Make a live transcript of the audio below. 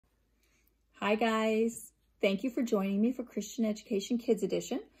Hi guys, thank you for joining me for Christian Education Kids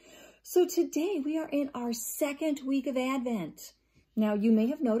Edition. So today we are in our second week of Advent. Now you may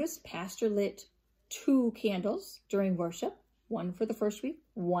have noticed Pastor lit 2 candles during worship, one for the first week,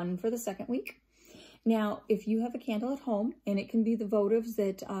 one for the second week. Now if you have a candle at home, and it can be the votives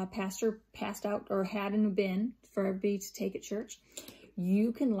that Pastor passed out or had in a bin for everybody to take at church,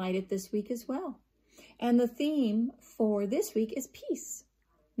 you can light it this week as well. And the theme for this week is peace.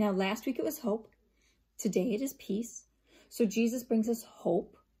 Now, last week it was hope. Today it is peace. So Jesus brings us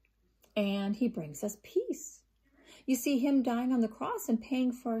hope and he brings us peace. You see, him dying on the cross and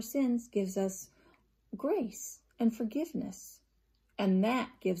paying for our sins gives us grace and forgiveness. And that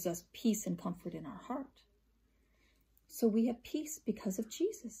gives us peace and comfort in our heart. So we have peace because of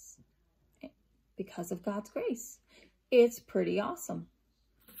Jesus, because of God's grace. It's pretty awesome.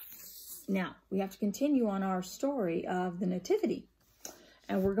 Now, we have to continue on our story of the Nativity.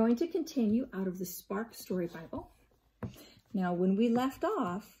 And we're going to continue out of the Spark Story Bible. Now, when we left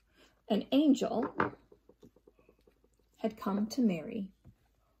off, an angel had come to Mary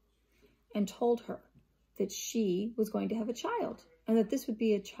and told her that she was going to have a child and that this would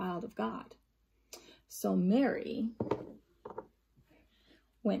be a child of God. So Mary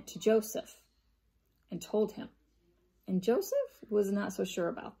went to Joseph and told him. And Joseph was not so sure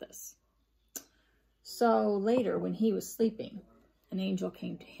about this. So later, when he was sleeping, an angel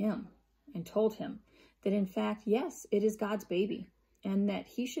came to him and told him that in fact, yes, it is God's baby and that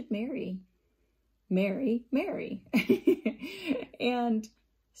he should marry Mary. And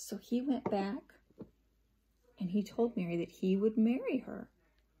so he went back and he told Mary that he would marry her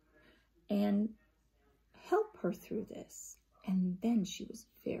and help her through this. And then she was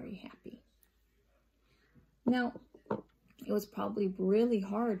very happy. Now, it was probably really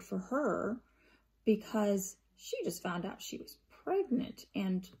hard for her because she just found out she was pregnant,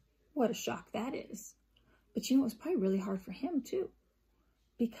 and what a shock that is. But you know, it was probably really hard for him too,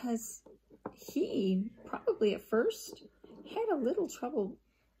 because he probably at first had a little trouble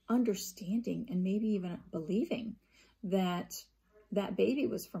understanding and maybe even believing that that baby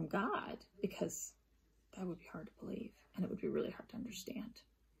was from God, because that would be hard to believe and it would be really hard to understand.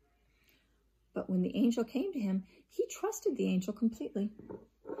 But when the angel came to him, he trusted the angel completely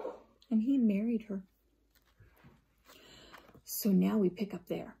and he married her. So now we pick up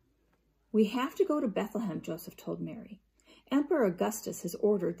there. We have to go to Bethlehem, Joseph told Mary. Emperor Augustus has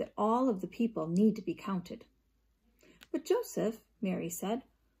ordered that all of the people need to be counted. But Joseph, Mary said,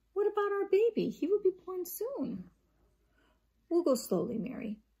 what about our baby? He will be born soon. We'll go slowly,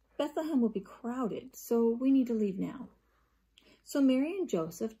 Mary. Bethlehem will be crowded, so we need to leave now. So Mary and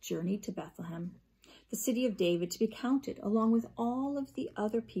Joseph journeyed to Bethlehem, the city of David, to be counted along with all of the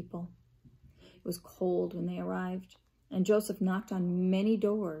other people. It was cold when they arrived, and Joseph knocked on many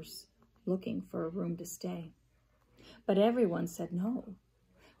doors looking for a room to stay. But everyone said no.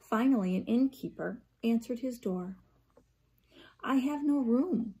 Finally, an innkeeper answered his door. I have no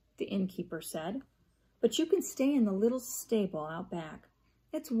room, the innkeeper said, but you can stay in the little stable out back.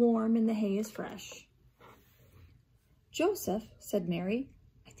 It's warm and the hay is fresh. Joseph, said Mary,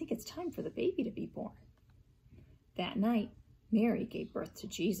 I think it's time for the baby to be born. That night, Mary gave birth to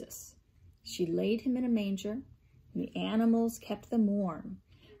Jesus. She laid him in a manger, and the animals kept them warm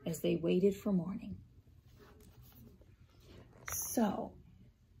as they waited for morning. So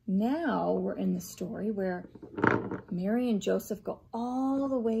now we're in the story where Mary and Joseph go all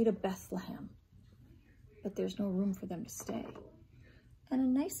the way to Bethlehem, but there's no room for them to stay. And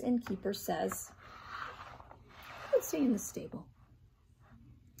a nice innkeeper says, let's stay in the stable.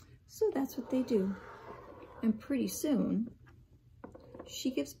 So that's what they do. And pretty soon,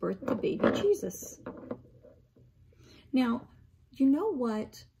 she gives birth to baby Jesus. Now, you know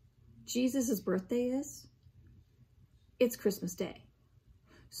what Jesus' birthday is? It's Christmas Day.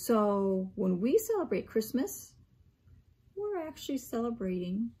 So when we celebrate Christmas, we're actually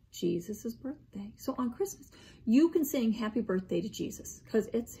celebrating Jesus' birthday. So on Christmas, you can sing happy birthday to Jesus because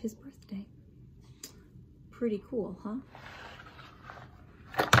it's his birthday. Pretty cool, huh?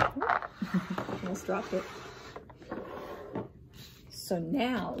 Almost dropped it. So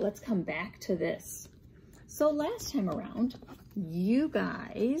now let's come back to this. So last time around, you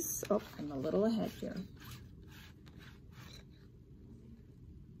guys, oh, I'm a little ahead here.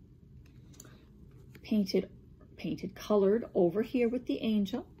 Colored over here with the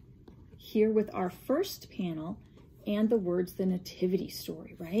angel, here with our first panel, and the words, the nativity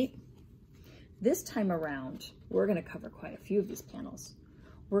story, right? This time around, we're gonna cover quite a few of these panels.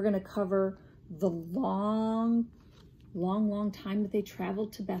 We're gonna cover the long time that they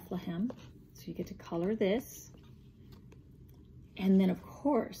traveled to Bethlehem. So you get to color this. And then, of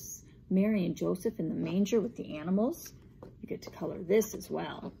course, Mary and Joseph in the manger with the animals. You get to color this as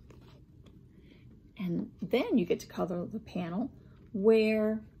well. And then you get to color the panel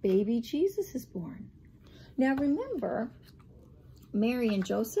where baby Jesus is born. Now remember, Mary and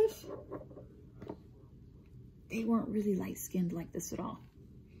Joseph, they weren't really light-skinned like this at all.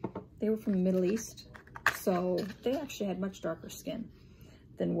 They were from the Middle East, so they actually had much darker skin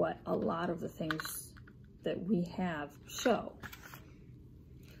than what a lot of the things that we have show.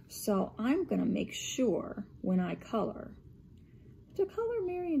 So I'm gonna make sure when I color to color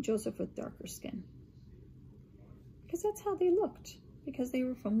Mary and Joseph with darker skin, because that's how they looked, because they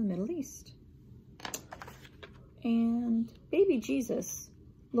were from the Middle East. And baby Jesus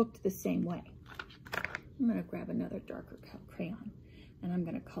looked the same way. I'm gonna grab another darker crayon and I'm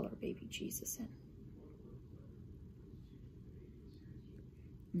gonna color baby Jesus in.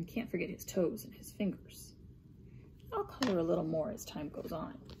 And you can't forget his toes and his fingers. I'll color a little more as time goes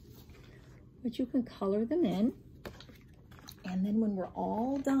on. But you can color them in, and then when we're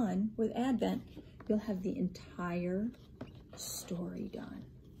all done with Advent, you'll have the entire story done.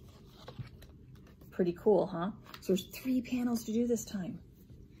 Pretty cool, huh? So there's 3 panels to do this time.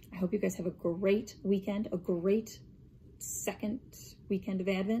 I hope you guys have a great weekend, a great second weekend of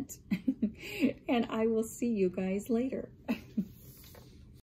Advent, and I will see you guys later.